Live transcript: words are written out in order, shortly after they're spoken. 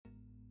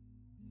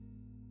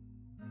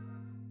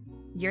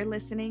You're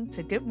listening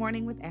to Good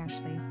Morning with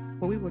Ashley,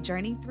 where we will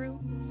journey through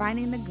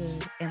finding the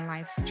good in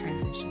life's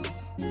transitions.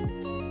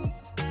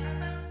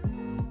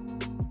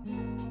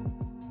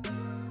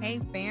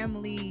 Hey,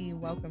 family.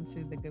 Welcome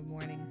to the Good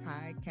Morning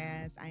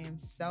Podcast. I am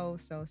so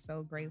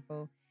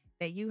grateful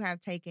that you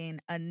have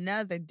taken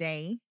another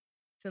day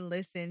to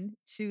listen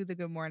to the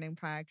Good Morning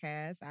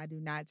Podcast. I do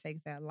not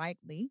take that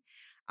lightly.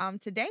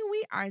 Today,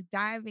 we are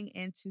diving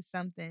into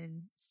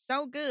something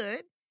so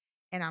good,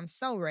 and I'm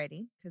so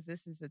ready because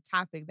this is a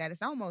topic that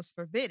is almost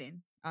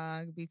forbidden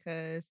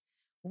because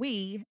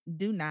we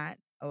do not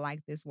like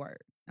this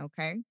word,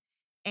 okay?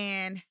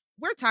 And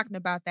we're talking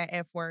about that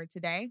F word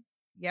today.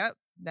 Yep,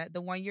 that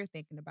the one you're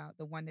thinking about,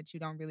 the one that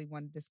you don't really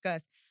want to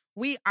discuss.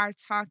 We are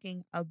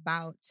talking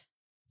about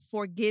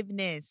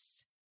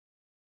forgiveness.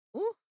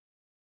 Ooh,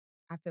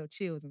 I felt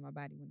chills in my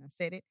body when I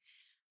said it.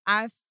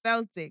 I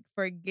felt it.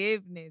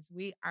 Forgiveness.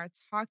 We are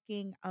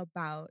talking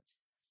about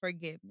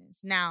forgiveness.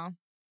 Now,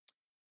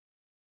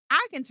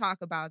 I can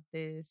talk about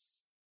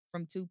this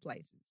from two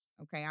places.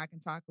 Okay. I can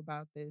talk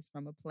about this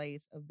from a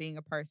place of being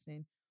a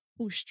person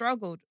who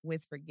struggled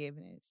with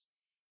forgiveness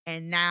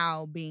and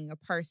now being a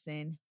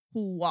person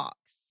who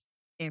walks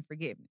in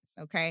forgiveness.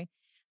 Okay.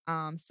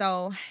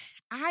 So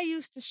I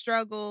used to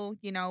struggle,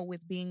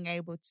 with being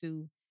able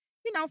to,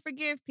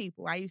 forgive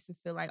people. I used to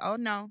feel like, oh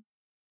no,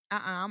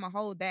 I'm gonna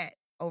hold that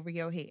over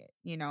your head,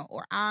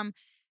 or I'm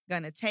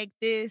gonna take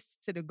this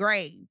to the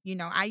grave.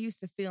 I used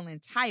to feel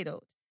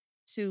entitled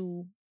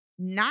to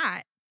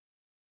not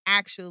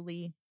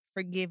actually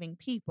forgiving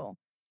people.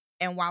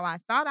 And while I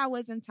thought I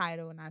was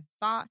entitled and I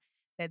thought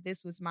that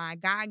this was my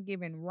God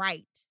given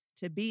right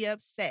to be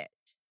upset,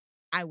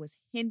 I was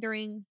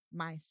hindering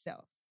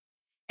myself.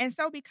 And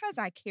so, because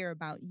I care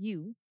about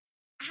you,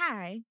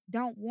 I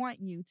don't want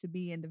you to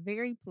be in the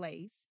very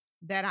place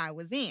that I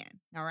was in.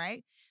 All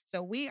right.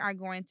 So, we are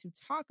going to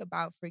talk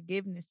about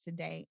forgiveness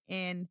today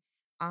in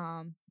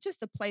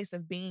just a place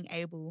of being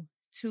able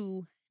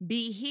to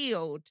be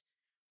healed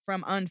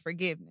from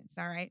unforgiveness.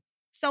 All right.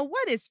 So,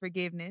 what is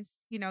forgiveness?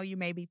 You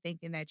may be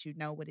thinking that you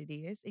know what it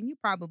is, and you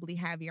probably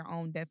have your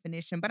own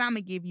definition, but I'm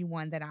going to give you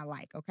one that I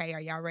like. Okay.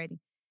 Are y'all ready?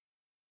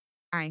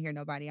 I ain't hear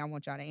nobody. I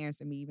want y'all to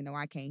answer me, even though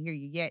I can't hear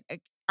you yet.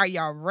 Are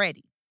y'all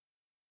ready?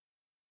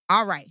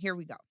 All right, here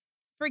we go.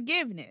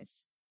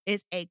 Forgiveness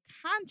is a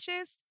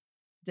conscious,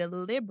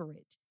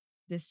 deliberate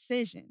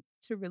decision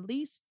to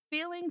release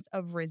feelings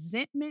of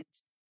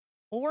resentment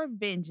or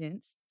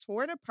vengeance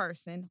toward a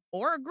person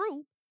or a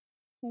group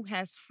who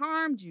has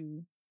harmed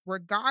you,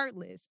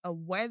 regardless of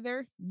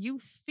whether you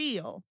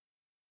feel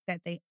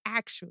that they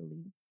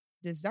actually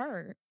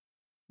deserve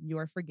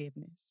your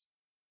forgiveness.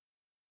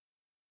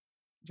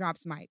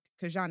 Drops mic,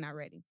 because y'all not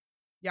ready.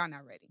 Y'all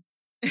not ready.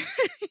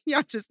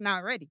 Y'all just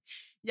not ready.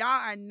 Y'all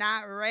are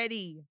not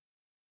ready.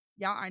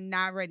 Y'all are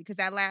not ready because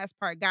that last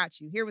part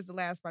got you. Here was the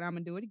last part. I'm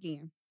going to do it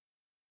again.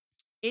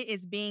 It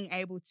is being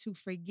able to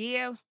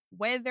forgive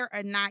whether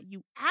or not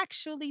you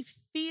actually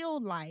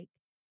feel like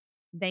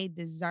they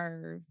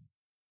deserve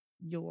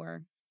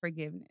your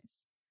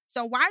forgiveness.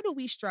 So why do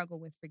we struggle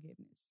with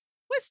forgiveness?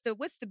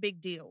 What's the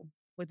big deal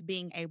with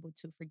being able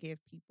to forgive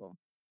people?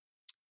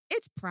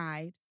 It's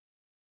pride.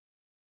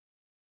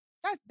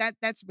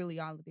 That's really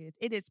all it is.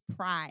 It is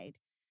pride.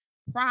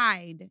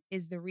 Pride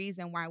is the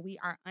reason why we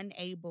are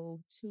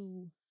unable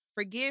to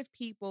forgive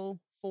people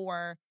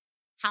for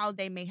how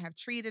they may have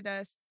treated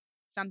us,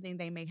 something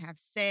they may have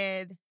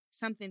said,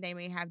 something they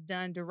may have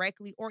done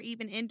directly or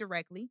even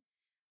indirectly,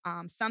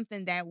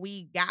 something that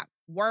we got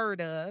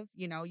word of.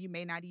 You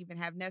may not even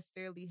have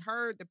necessarily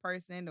heard the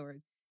person or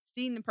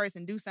seen the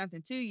person do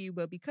something to you,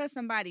 but because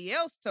somebody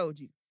else told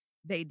you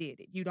they did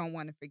it, you don't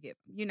want to forgive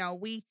them.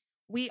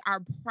 We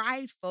are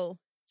prideful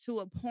to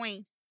a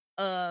point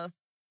of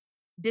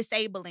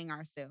disabling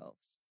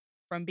ourselves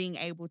from being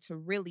able to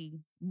really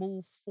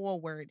move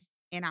forward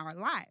in our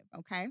life.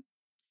 Okay.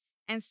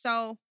 And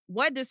so,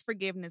 what does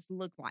forgiveness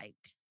look like?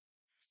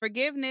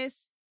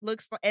 Forgiveness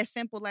looks as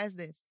simple as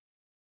this: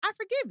 I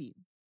forgive you.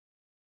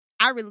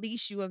 I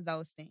release you of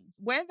those things.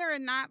 Whether or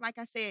not, like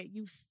I said,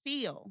 you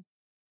feel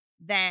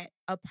that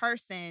a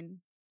person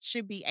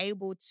should be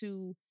able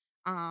to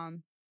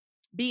um,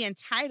 be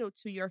entitled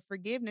to your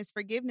forgiveness,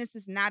 forgiveness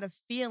is not a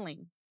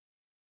feeling.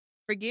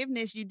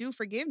 Forgiveness, you do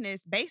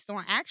forgiveness based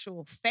on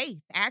actual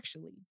faith,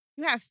 actually.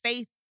 You have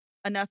faith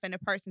enough in a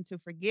person to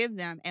forgive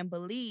them and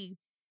believe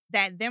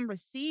that them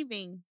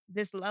receiving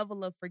this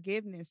level of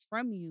forgiveness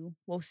from you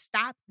will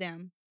stop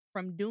them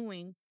from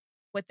doing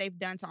what they've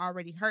done to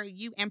already hurt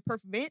you and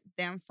prevent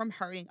them from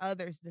hurting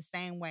others the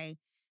same way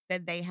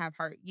that they have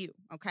hurt you.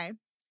 Okay.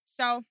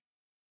 So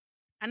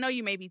I know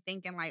you may be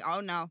thinking, like,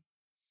 oh no,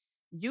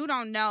 you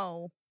don't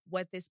know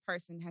what this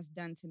person has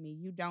done to me.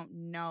 You don't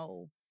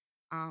know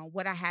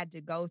what I had to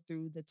go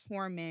through, the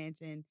torment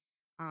and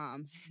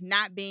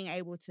not being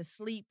able to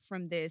sleep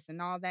from this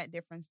and all that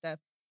different stuff.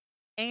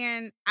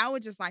 And I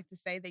would just like to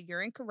say that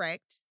you're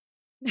incorrect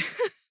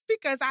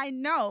because I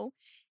know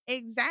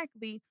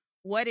exactly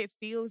what it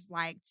feels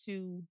like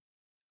to,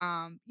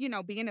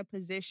 be in a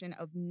position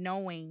of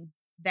knowing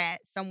that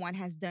someone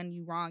has done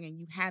you wrong and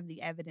you have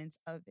the evidence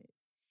of it.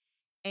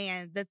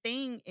 And the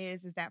thing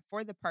is that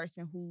for the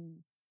person who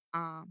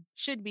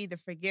should be the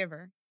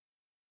forgiver,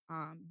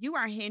 you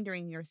are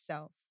hindering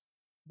yourself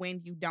when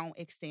you don't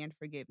extend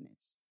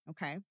forgiveness.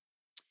 Okay.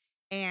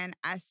 And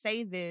I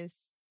say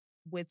this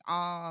with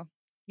all,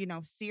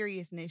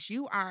 seriousness.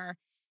 You are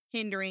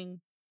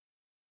hindering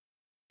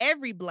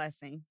every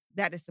blessing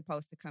that is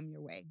supposed to come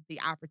your way,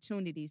 the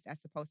opportunities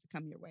that's supposed to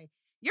come your way.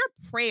 Your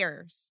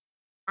prayers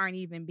aren't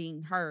even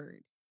being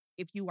heard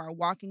if you are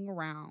walking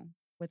around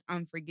with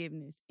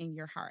unforgiveness in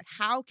your heart.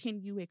 How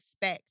can you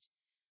expect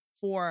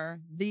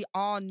for the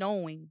all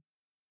knowing,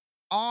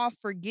 all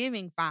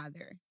forgiving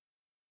Father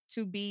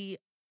to be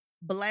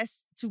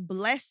to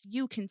bless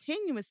you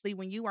continuously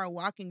when you are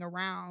walking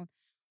around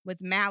with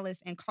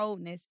malice and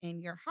coldness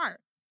in your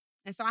heart?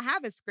 And so I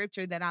have a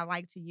scripture that I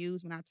like to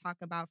use when I talk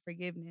about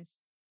forgiveness.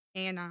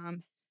 And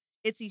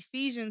it's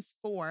Ephesians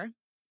 4,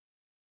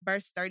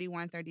 verse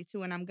 31,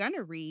 32. And I'm going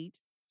to read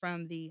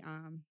from the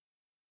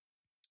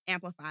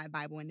Amplified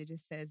Bible. And it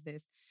just says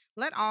this: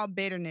 let all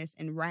bitterness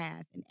and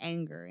wrath and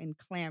anger and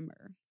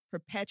clamor,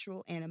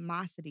 perpetual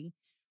animosity,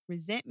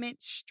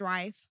 resentment,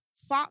 strife,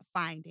 fault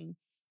finding,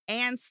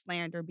 and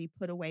slander be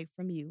put away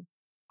from you,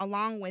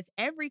 along with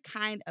every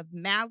kind of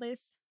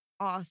malice,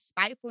 all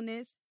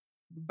spitefulness,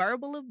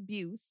 verbal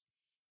abuse,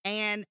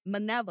 and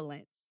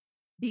malevolence.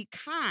 Be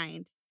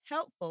kind,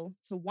 helpful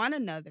to one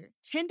another,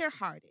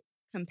 tenderhearted,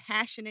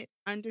 compassionate,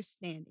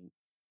 understanding,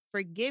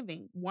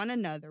 forgiving one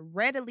another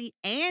readily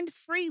and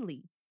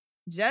freely,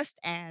 just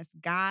as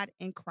God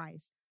in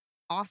Christ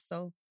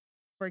also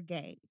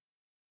forgave.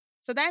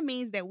 So that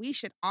means that we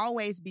should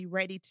always be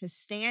ready to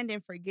stand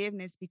in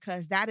forgiveness,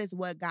 because that is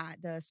what God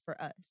does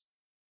for us.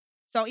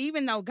 So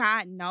even though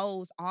God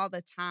knows all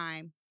the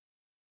time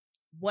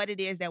what it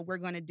is that we're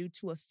going to do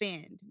to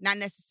offend, not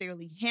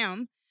necessarily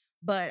him,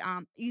 but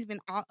even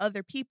all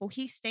other people,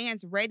 he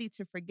stands ready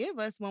to forgive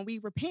us when we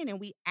repent and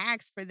we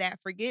ask for that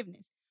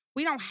forgiveness.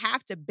 We don't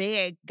have to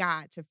beg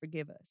God to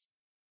forgive us,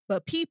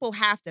 but people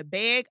have to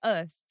beg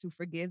us to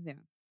forgive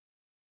them.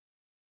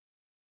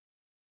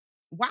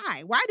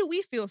 Why? Why do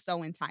we feel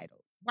so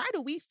entitled? Why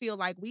do we feel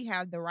like we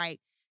have the right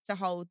to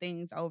hold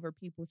things over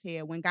people's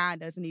head when God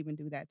doesn't even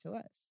do that to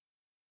us?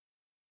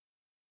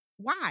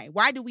 Why?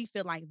 Why do we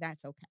feel like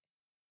that's okay?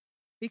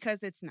 Because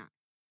it's not.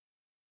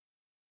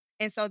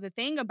 And so the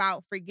thing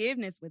about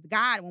forgiveness with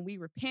God, when we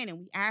repent and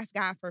we ask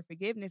God for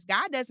forgiveness,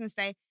 God doesn't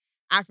say,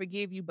 I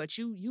forgive you, but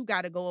you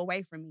got to go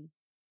away from me.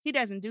 He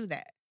doesn't do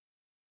that.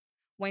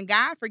 When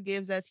God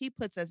forgives us, he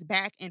puts us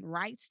back in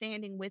right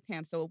standing with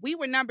him. So if we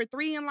were number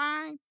 3 in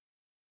line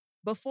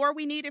before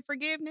we needed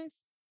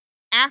forgiveness,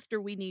 after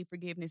we need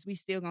forgiveness, we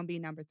still going to be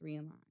number 3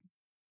 in line,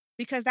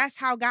 because that's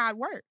how God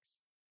works.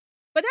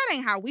 But that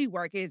ain't how we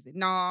work, is it?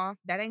 No,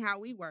 that ain't how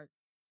we work.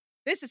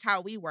 This is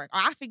how we work.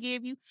 Oh, I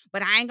forgive you,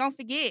 but I ain't going to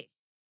forget.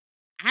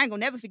 I ain't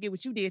going to never forget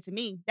what you did to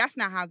me. That's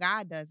not how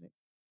God does it.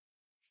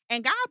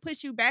 And God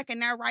puts you back in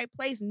that right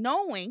place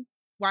knowing,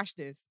 watch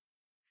this,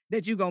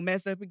 that you going to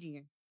mess up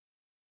again.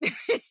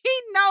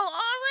 He know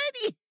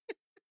already.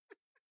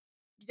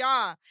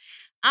 Y'all,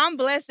 I'm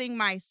blessing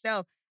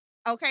myself.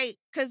 Okay,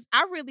 because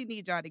I really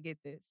need y'all to get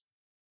this.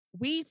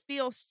 We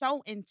feel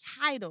so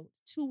entitled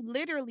to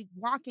literally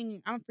walking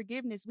in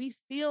unforgiveness. We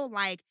feel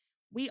like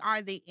we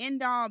are the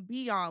end all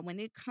be all when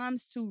it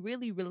comes to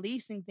really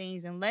releasing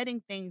things and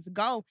letting things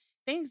go,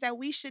 things that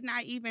we should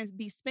not even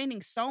be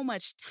spending so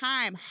much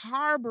time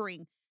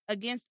harboring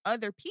against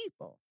other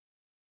people.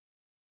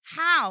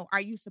 How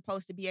are you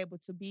supposed to be able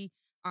to be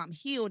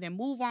healed and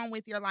move on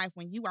with your life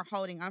when you are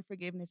holding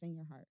unforgiveness in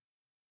your heart?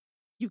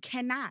 You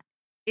cannot.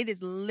 It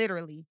is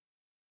literally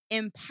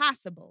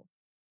impossible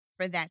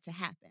for that to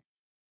happen.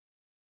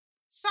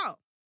 So,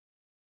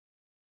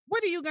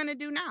 what are you going to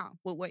do now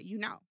with what you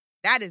know?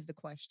 That is the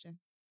question.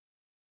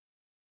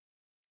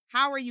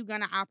 How are you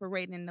going to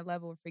operate in the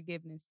level of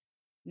forgiveness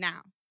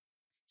now?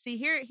 See,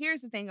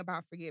 here's the thing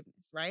about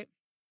forgiveness, right?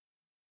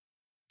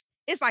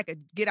 It's like a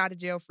get out of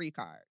jail free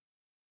card.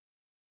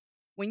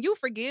 When you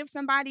forgive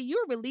somebody,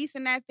 you're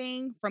releasing that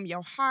thing from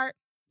your heart,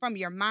 from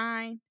your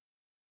mind.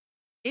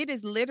 It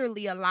is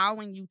literally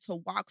allowing you to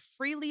walk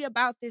freely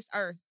about this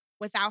earth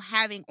without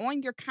having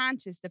on your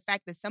conscience the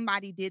fact that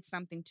somebody did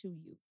something to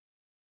you.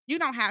 You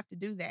don't have to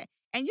do that.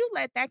 And you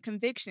let that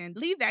conviction,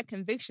 leave that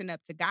conviction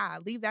up to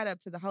God. Leave that up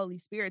to the Holy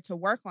Spirit to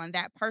work on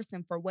that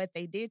person for what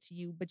they did to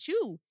you. But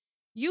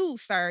you,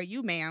 sir,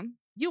 you, ma'am,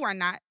 you are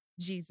not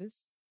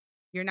Jesus.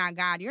 You're not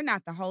God. You're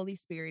not the Holy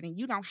Spirit. And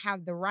you don't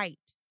have the right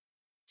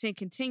to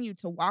continue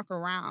to walk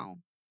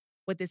around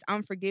with this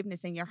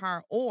unforgiveness in your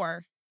heart,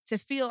 or to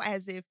feel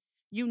as if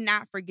you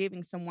not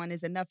forgiving someone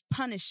is enough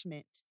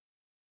punishment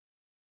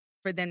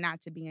for them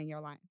not to be in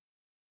your life.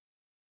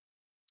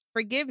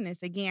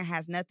 Forgiveness, again,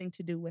 has nothing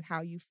to do with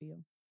how you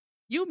feel.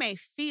 You may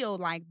feel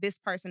like this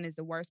person is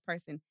the worst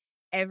person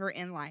ever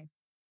in life.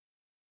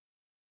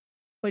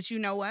 But you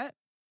know what?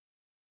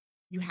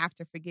 You have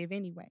to forgive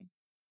anyway.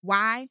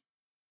 Why?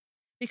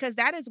 Because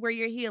that is where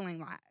your healing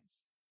lies.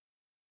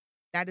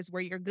 That is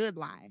where your good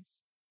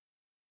lies.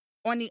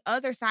 on the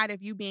other side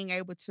of you being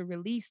able to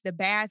release the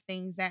bad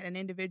things that an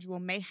individual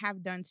may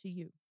have done to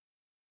you.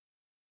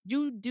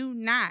 You do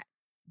not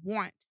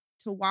want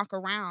to walk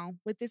around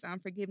with this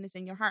unforgiveness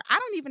in your heart. I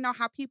don't even know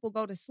how people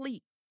go to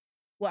sleep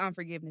with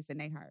unforgiveness in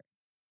their heart.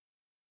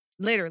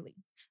 Literally.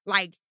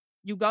 Like,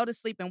 you go to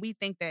sleep and we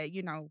think that,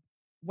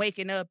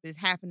 waking up is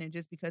happening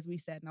just because we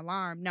set an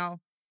alarm. No,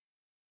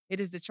 it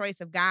is the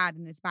choice of God,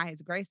 and it's by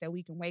his grace that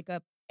we can wake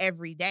up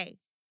every day.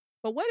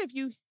 But what if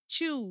you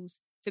choose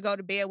to go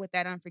to bed with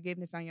that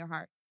unforgiveness on your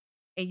heart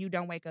and you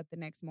don't wake up the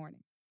next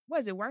morning?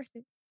 Was it worth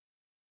it?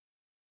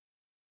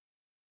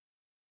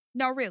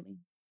 No, really.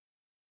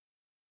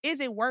 Is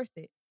it worth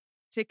it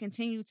to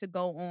continue to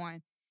go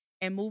on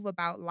and move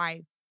about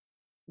life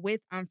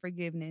with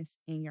unforgiveness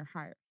in your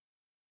heart?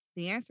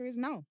 The answer is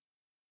no.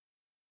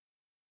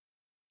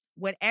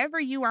 Whatever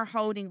you are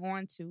holding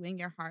on to in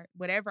your heart,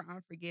 whatever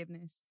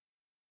unforgiveness,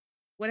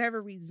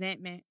 whatever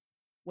resentment,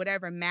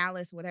 whatever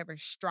malice, whatever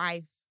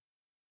strife,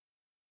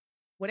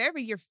 whatever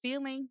you're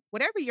feeling,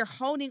 whatever you're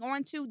holding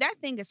on to, that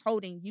thing is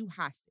holding you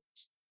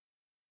hostage.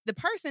 The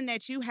person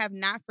that you have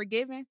not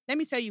forgiven, let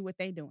me tell you what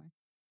they're doing.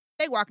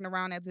 They walking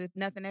around as if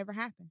nothing ever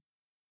happened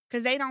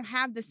because they don't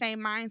have the same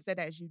mindset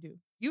as you do.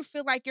 You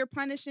feel like you're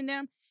punishing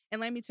them, and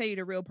let me tell you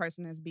the real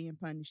person that's being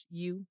punished,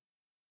 you.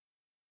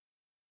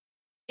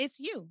 It's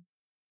you.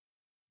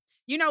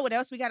 You know what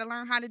else we got to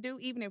learn how to do?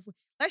 Even if,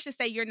 let's just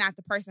say you're not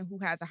the person who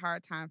has a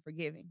hard time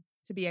forgiving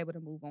to be able to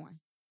move on.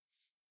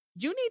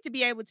 You need to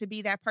be able to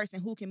be that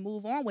person who can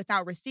move on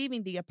without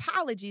receiving the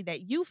apology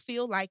that you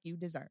feel like you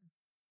deserve.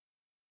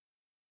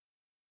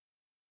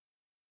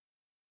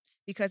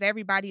 Because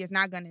everybody is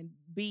not going to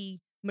be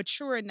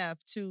mature enough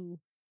to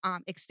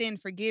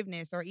extend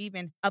forgiveness or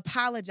even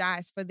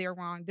apologize for their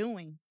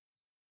wrongdoing.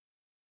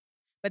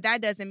 But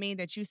that doesn't mean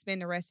that you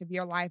spend the rest of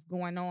your life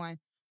going on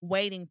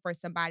waiting for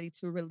somebody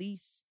to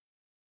release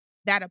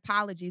that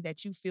apology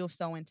that you feel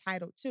so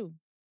entitled to.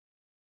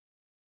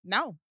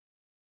 No,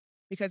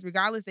 because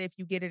regardless if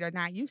you get it or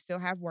not, you still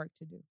have work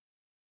to do.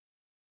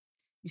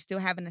 You still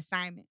have an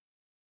assignment.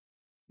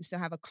 You still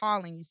have a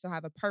calling. You still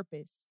have a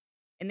purpose.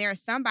 And there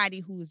is somebody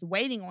who is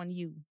waiting on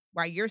you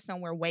while you're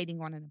somewhere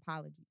waiting on an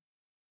apology.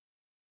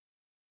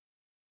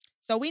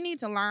 So we need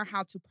to learn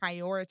how to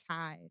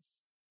prioritize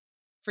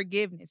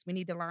forgiveness. We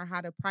need to learn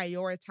how to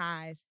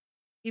prioritize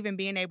even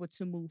being able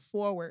to move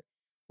forward.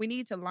 We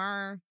need to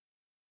learn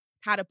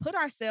how to put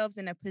ourselves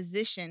in a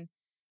position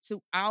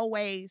to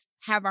always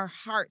have our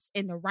hearts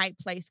in the right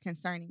place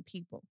concerning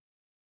people.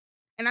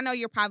 And I know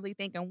you're probably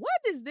thinking, what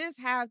does this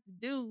have to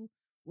do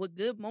with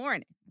good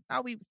morning? I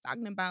thought we was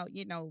talking about,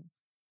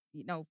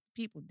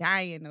 people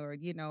dying or,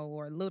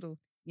 or little,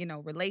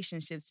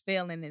 relationships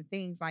failing and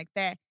things like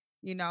that.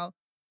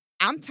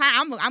 I'm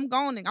gonna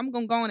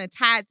go on and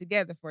tie it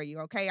together for you.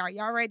 Okay. Are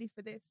y'all ready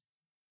for this?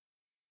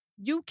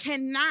 You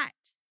cannot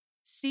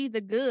see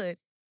the good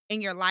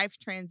in your life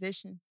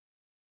transition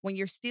when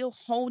you're still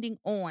holding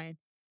on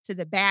to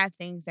the bad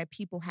things that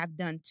people have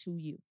done to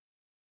you.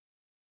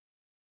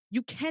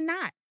 You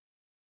cannot.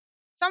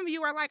 Some of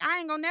you are like, I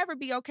ain't gonna never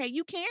be okay.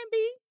 You can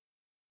be.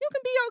 You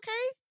can be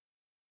okay.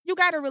 You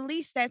got to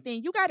release that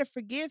thing. You got to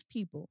forgive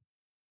people.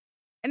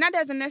 And that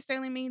doesn't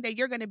necessarily mean that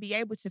you're going to be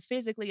able to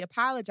physically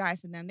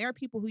apologize to them. There are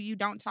people who you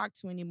don't talk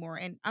to anymore.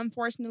 And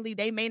unfortunately,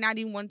 they may not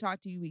even want to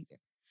talk to you either.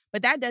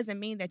 But that doesn't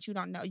mean that you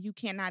don't know. You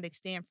cannot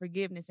extend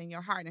forgiveness in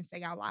your heart and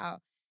say out loud,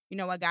 you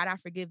know what, God, I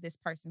forgive this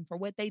person for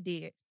what they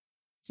did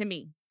to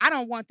me. I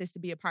don't want this to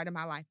be a part of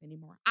my life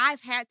anymore.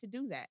 I've had to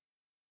do that.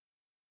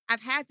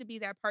 I've had to be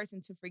that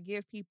person to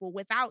forgive people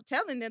without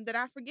telling them that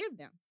I forgive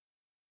them.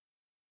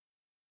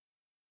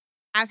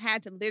 I've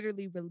had to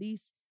literally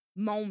release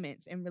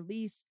moments and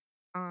release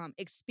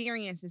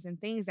experiences and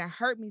things that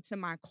hurt me to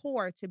my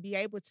core to be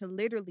able to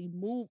literally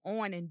move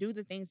on and do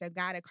the things that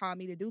God had called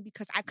me to do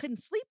because I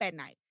couldn't sleep at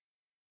night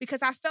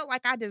because I felt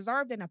like I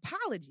deserved an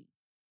apology.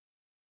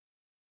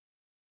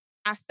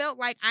 I felt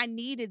like I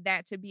needed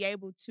that to be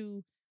able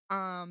to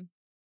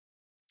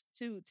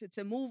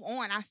move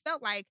on. I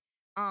felt like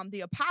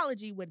the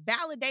apology would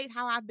validate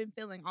how I've been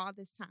feeling all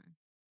this time.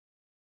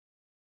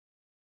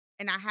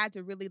 And I had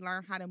to really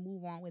learn how to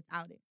move on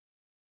without it.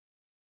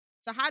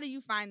 So how do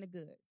you find the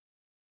good?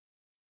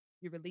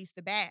 You release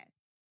the bad.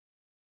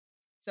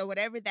 So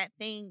whatever that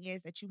thing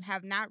is that you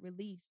have not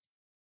released,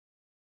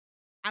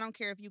 I don't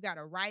care if you got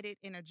to write it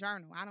in a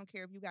journal. I don't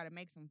care if you got to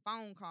make some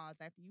phone calls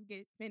after you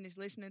get finished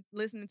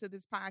listening to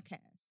this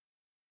podcast.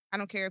 I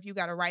don't care if you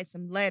got to write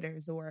some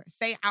letters or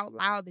say out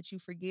loud that you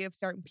forgive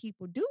certain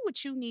people. Do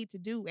what you need to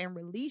do and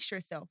release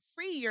yourself.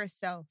 Free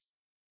yourself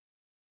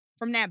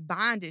from that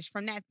bondage,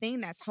 from that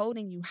thing that's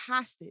holding you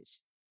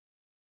hostage.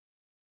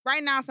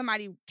 Right now,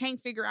 somebody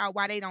can't figure out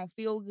why they don't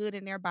feel good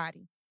in their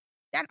body.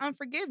 That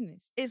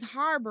unforgiveness is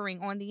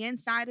harboring on the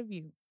inside of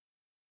you.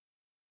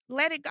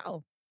 Let it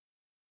go.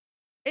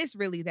 It's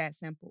really that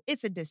simple.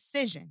 It's a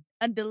decision,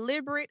 a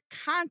deliberate,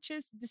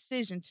 conscious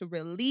decision to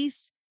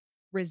release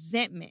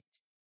resentment,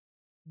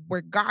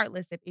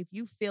 regardless of if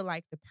you feel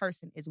like the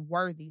person is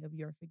worthy of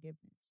your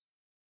forgiveness.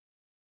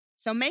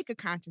 So make a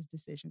conscious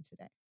decision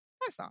today.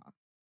 That's all.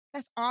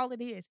 That's all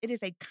it is. It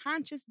is a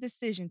conscious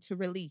decision to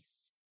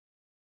release.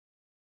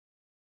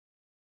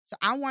 So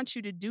I want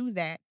you to do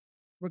that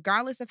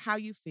regardless of how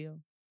you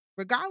feel,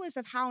 regardless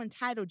of how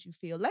entitled you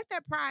feel. Let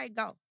that pride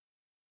go.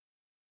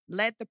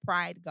 Let the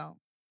pride go.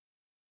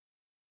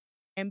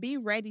 And be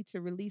ready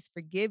to release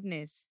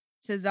forgiveness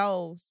to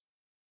those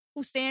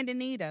who stand in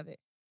need of it.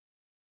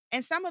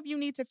 And some of you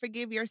need to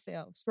forgive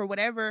yourselves for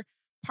whatever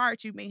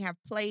part you may have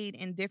played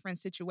in different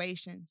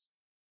situations.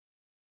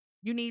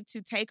 You need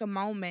to take a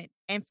moment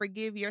and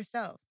forgive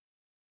yourself.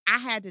 I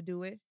had to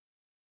do it.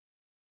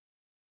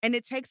 And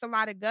it takes a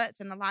lot of guts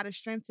and a lot of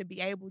strength to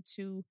be able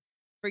to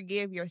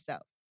forgive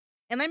yourself.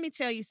 And let me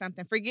tell you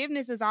something,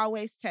 forgiveness is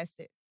always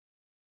tested.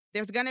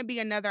 There's going to be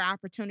another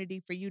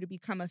opportunity for you to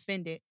become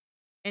offended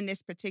in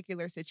this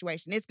particular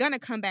situation. It's going to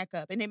come back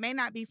up, and it may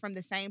not be from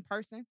the same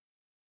person.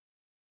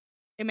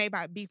 It may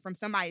be from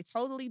somebody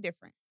totally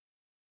different.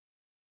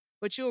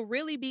 But you'll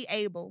really be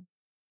able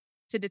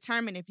to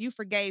determine if you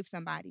forgave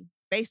somebody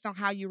based on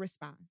how you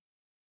respond.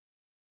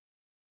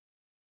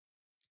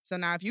 So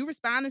now if you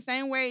respond the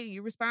same way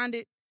you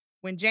responded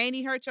when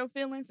Janie hurt your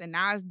feelings, and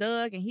now it's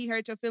Doug and he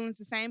hurt your feelings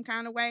the same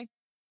kind of way,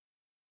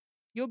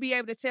 you'll be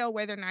able to tell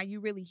whether or not you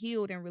really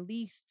healed and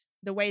released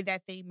the way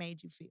that thing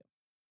made you feel.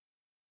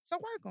 So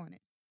work on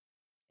it.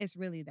 It's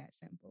really that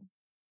simple.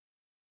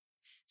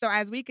 So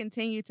as we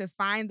continue to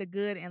find the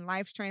good in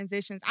life's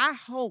transitions, I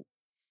hope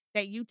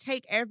that you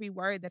take every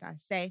word that I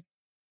say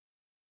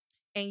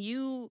and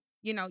you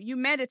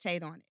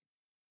meditate on it,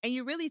 and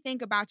you really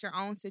think about your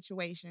own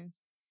situations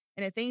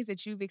and the things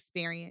that you've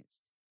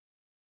experienced.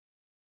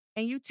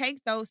 And you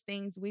take those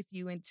things with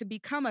you and to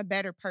become a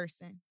better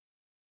person.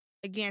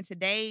 Again,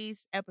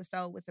 today's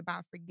episode was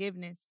about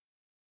forgiveness,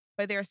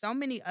 but there are so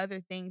many other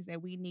things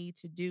that we need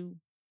to do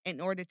in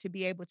order to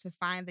be able to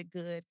find the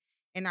good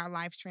in our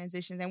life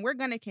transitions. And we're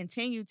going to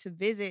continue to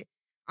visit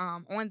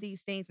on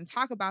these things and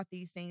talk about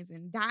these things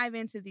and dive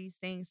into these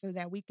things so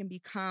that we can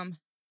become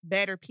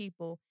better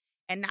people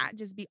and not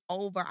just be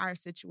over our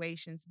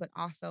situations, but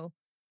also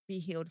be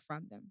healed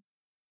from them.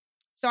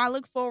 So I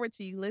look forward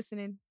to you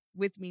listening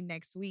with me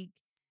next week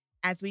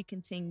as we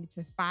continue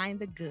to find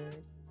the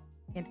good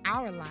in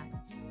our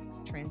lives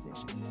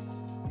transitions.